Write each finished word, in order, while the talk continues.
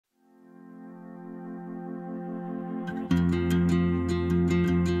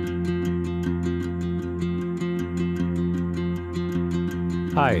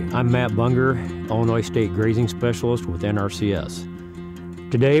Hi, I'm Matt Bunger, Illinois State Grazing Specialist with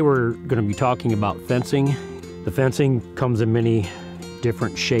NRCS. Today we're going to be talking about fencing. The fencing comes in many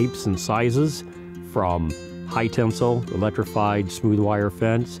different shapes and sizes, from high tensile, electrified smooth wire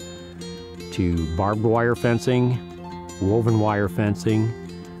fence, to barbed wire fencing, woven wire fencing,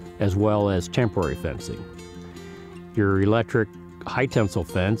 as well as temporary fencing. Your electric high tensile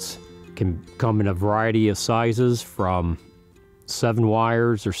fence can come in a variety of sizes, from 7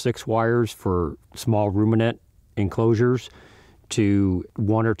 wires or 6 wires for small ruminant enclosures to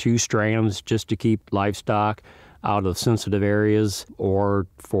 1 or 2 strands just to keep livestock out of sensitive areas, or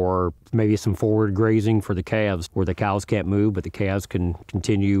for maybe some forward grazing for the calves where the cows can't move but the calves can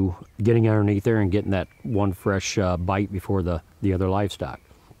continue getting underneath there and getting that one fresh bite before the other livestock.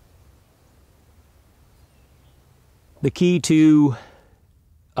 The key to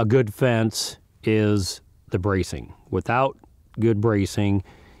a good fence is the bracing. Without good bracing,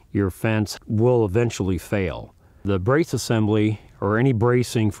 your fence will eventually fail. The brace assembly, or any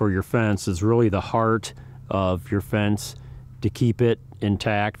bracing for your fence, is really the heart of your fence to keep it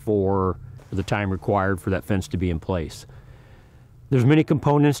intact for the time required for that fence to be in place. There's many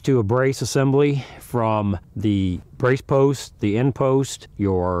components to a brace assembly, from the brace post, the end post,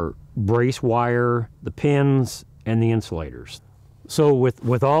 your brace wire, the pins, and the insulators. So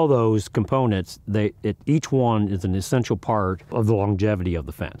with all those components, each one is an essential part of the longevity of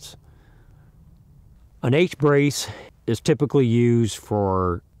the fence. An H-brace is typically used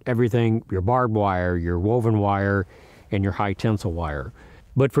for everything: your barbed wire, your woven wire, and your high tensile wire.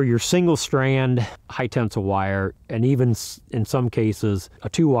 But for your single strand high tensile wire, and even in some cases a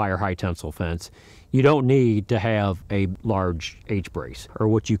 2-wire high tensile fence, you don't need to have a large H-brace. Or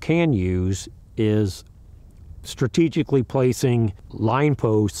what you can use is strategically placing line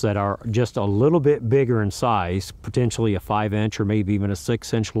posts that are just a little bit bigger in size, potentially a 5-inch or maybe even a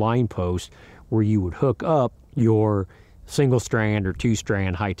 6-inch line post, where you would hook up your single strand or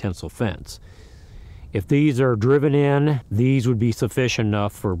 2-strand high tensile fence. If these are driven in, these would be sufficient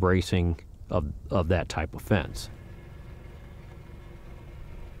enough for bracing of that type of fence.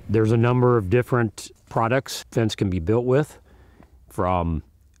 There's a number of different products fence can be built with, from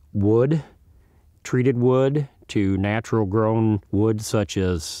wood, treated wood, to natural grown wood such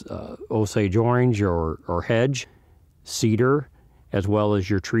as Osage orange or hedge, cedar, as well as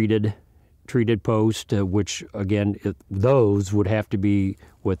your treated post, which again, those would have to be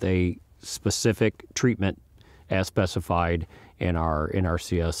with a specific treatment as specified in our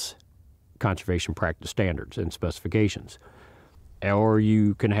NRCS conservation practice standards and specifications. Or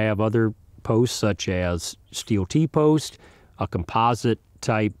you can have other posts such as steel T-post, a composite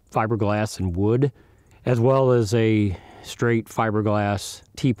type fiberglass and wood, as well as a straight fiberglass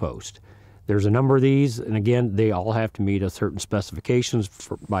T-post. There's a number of these, and again, they all have to meet a certain specifications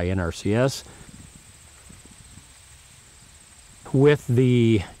by NRCS. With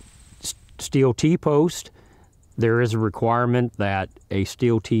the steel T-post, there is a requirement that a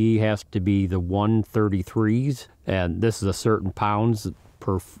steel T has to be the 133s, and this is a certain pounds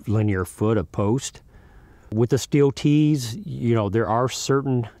per linear foot of post. With the steel T's, there are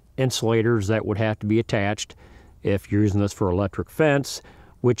certain insulators that would have to be attached if you're using this for electric fence,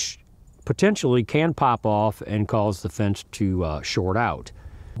 which potentially can pop off and cause the fence to short out.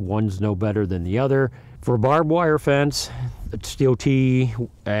 One's no better than the other. For barbed wire fence, steel T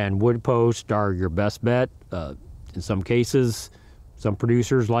and wood post are your best bet. In some cases, some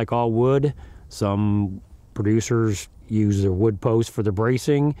producers like all wood. Some producers use their wood post for the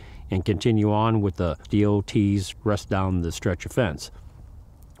bracing and continue on with the steel T's rest down the stretch of fence.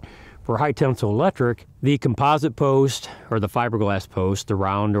 For high tensile electric, the composite post or the fiberglass post, the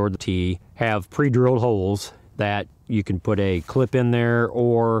round or the T, have pre-drilled holes that you can put a clip in there,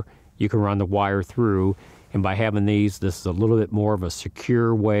 or you can run the wire through. And by having these, this is a little bit more of a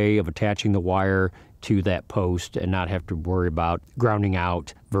secure way of attaching the wire to that post and not have to worry about grounding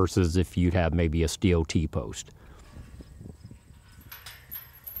out, versus if you'd have maybe a steel T-post.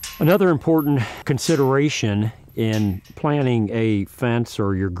 Another important consideration in planning a fence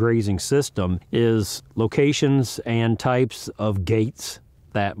or your grazing system is locations and types of gates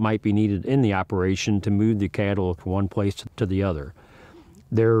that might be needed in the operation to move the cattle from one place to the other.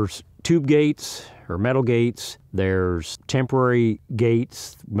 There's tube gates or metal gates. There's temporary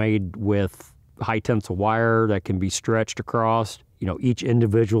gates made with high tensile wire that can be stretched across, each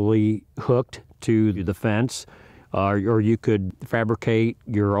individually hooked to the fence. Or you could fabricate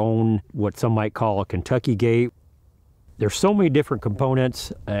your own, what some might call a Kentucky gate. There's so many different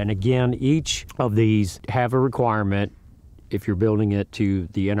components, and again, each of these have a requirement if you're building it to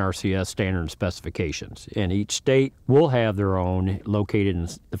the NRCS standard and specifications. And each state will have their own, located in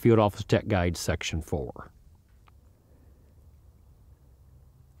the Field Office Tech Guide Section 4.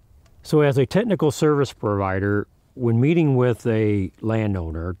 So as a technical service provider, when meeting with a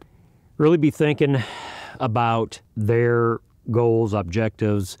landowner, really be thinking about their goals,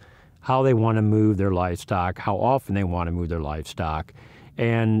 objectives, how they want to move their livestock, how often they want to move their livestock,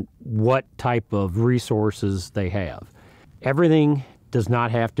 and what type of resources they have. Everything does not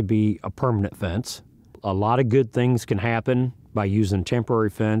have to be a permanent fence. A lot of good things can happen by using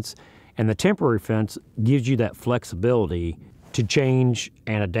temporary fence, and the temporary fence gives you that flexibility to change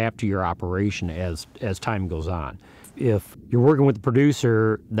and adapt to your operation as time goes on. If you're working with a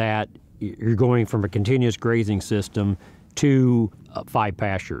producer that you're going from a continuous grazing system to 5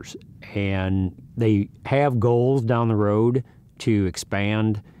 pastures, and they have goals down the road to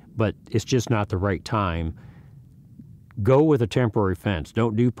expand, but it's just not the right time, go with a temporary fence.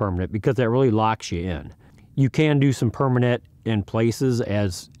 Don't do permanent, because that really locks you in. You can do some permanent in places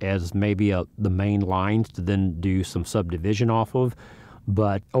as maybe the main lines to then do some subdivision off of,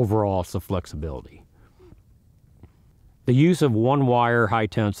 but overall it's the flexibility. The use of 1-wire high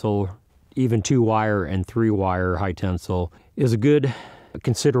tensile, even 2-wire and 3-wire high tensile is a good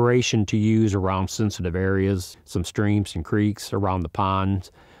consideration to use around sensitive areas, some streams and creeks, around the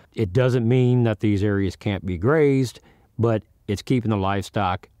ponds. It doesn't mean that these areas can't be grazed, but it's keeping the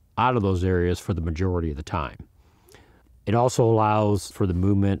livestock out of those areas for the majority of the time. It also allows for the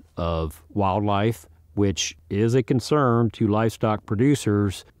movement of wildlife, which is a concern to livestock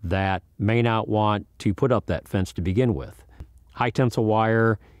producers that may not want to put up that fence to begin with. High tensile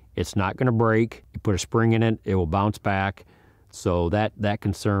wire, it's not going to break. You put a spring in it, it will bounce back. So that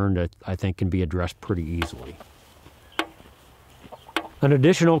concern, I think, can be addressed pretty easily. An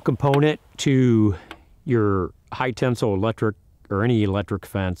additional component to your high tensile electric or any electric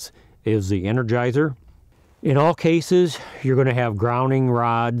fence is the energizer. In all cases, you're going to have grounding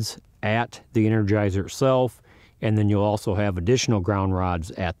rods at the energizer itself, and then you'll also have additional ground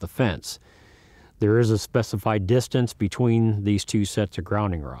rods at the fence. There is a specified distance between these two sets of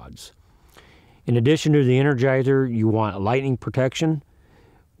grounding rods. In addition to the energizer, you want lightning protection,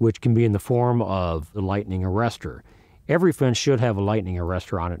 which can be in the form of the lightning arrestor. Every fence should have a lightning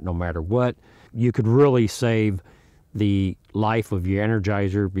arrestor on it no matter what. You could really save the life of your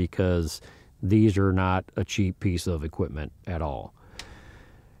energizer, because these are not a cheap piece of equipment at all.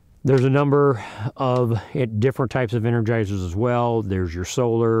 There's a number of different types of energizers as well. There's your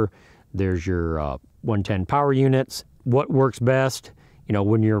solar, there's your 110 power units. What works best? You know,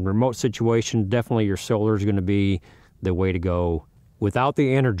 when you're in a remote situation, definitely your solar is going to be the way to go. Without the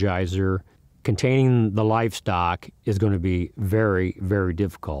energizer, containing the livestock is going to be very, very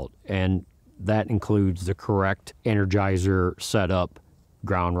difficult. And that includes the correct energizer setup,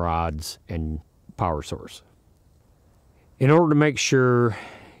 ground rods, and power source. In order to make sure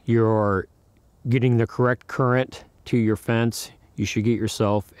you're getting the correct current to your fence, you should get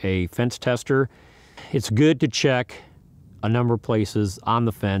yourself a fence tester. It's good to check a number of places on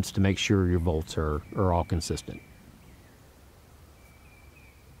the fence to make sure your volts are all consistent.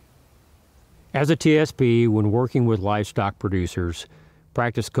 As a TSP, when working with livestock producers,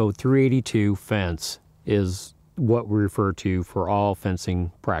 Practice Code 382 fence is what we refer to for all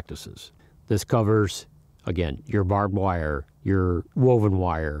fencing practices. This covers, again, your barbed wire, your woven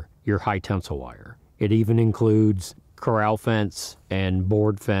wire, your high tensile wire. It even includes corral fence and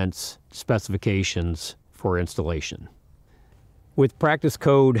board fence specifications for installation. With Practice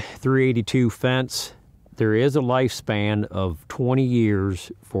Code 382 fence, there is a lifespan of 20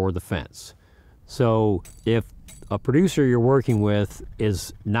 years for the fence. So if a producer you're working with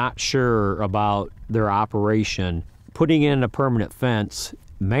is not sure about their operation, putting in a permanent fence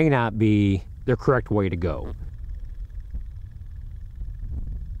may not be the correct way to go.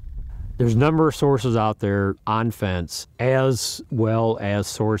 There's a number of sources out there on fence, as well as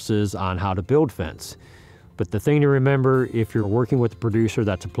sources on how to build fence. But the thing to remember, if you're working with a producer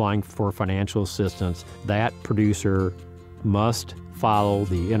that's applying for financial assistance, that producer must follow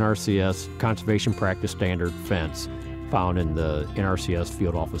the NRCS Conservation Practice Standard fence found in the NRCS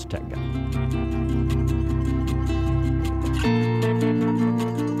Field Office Tech Guide.